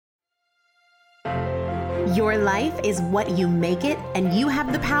Your life is what you make it, and you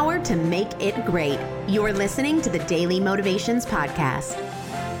have the power to make it great. You're listening to the Daily Motivations Podcast.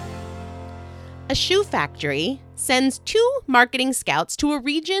 A shoe factory sends 2 marketing scouts to a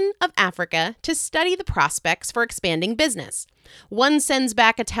region of Africa to study the prospects for expanding business. One sends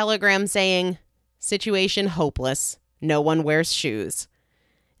back a telegram saying, "Situation hopeless. No one wears shoes."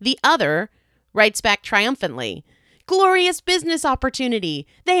 The other writes back triumphantly, "Glorious business opportunity.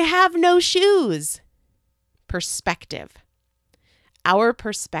 They have no shoes." Perspective. Our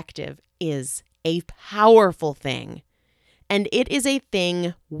perspective is a powerful thing, and it is a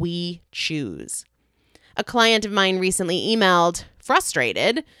thing we choose. A client of mine recently emailed,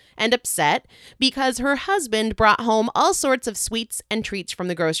 frustrated and upset because her husband brought home all sorts of sweets and treats from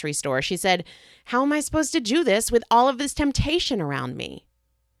the grocery store. She said, "How am I supposed to do this with all of this temptation around me?"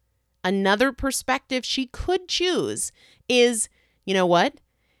 Another perspective she could choose is, you know what?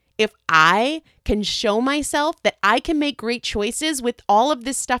 If I can show myself that I can make great choices with all of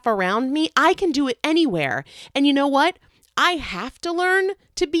this stuff around me, I can do it anywhere. And you know what? I have to learn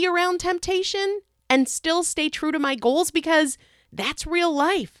to be around temptation and still stay true to my goals because that's real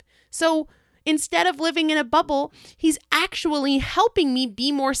life. So instead of living in a bubble, he's actually helping me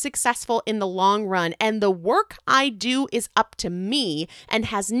be more successful in the long run. And the work I do is up to me and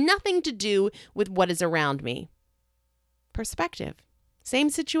has nothing to do with what is around me. Perspective.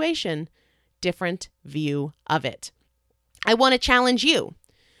 Same situation, different view of it. I want to challenge you.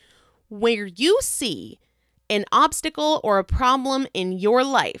 Where you see an obstacle or a problem in your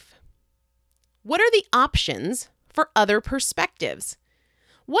life, what are the options for other perspectives?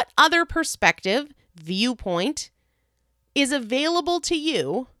 What other perspective, viewpoint, is available to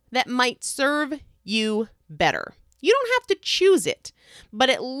you that might serve you better? You don't have to choose it, but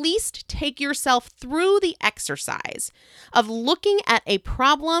at least take yourself through the exercise of looking at a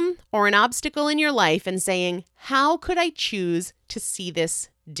problem or an obstacle in your life and saying, how could I choose to see this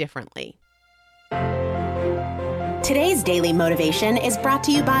differently? Today's daily motivation is brought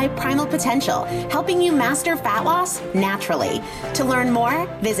to you by Primal Potential, helping you master fat loss naturally. To learn more,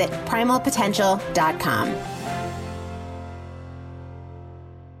 visit primalpotential.com.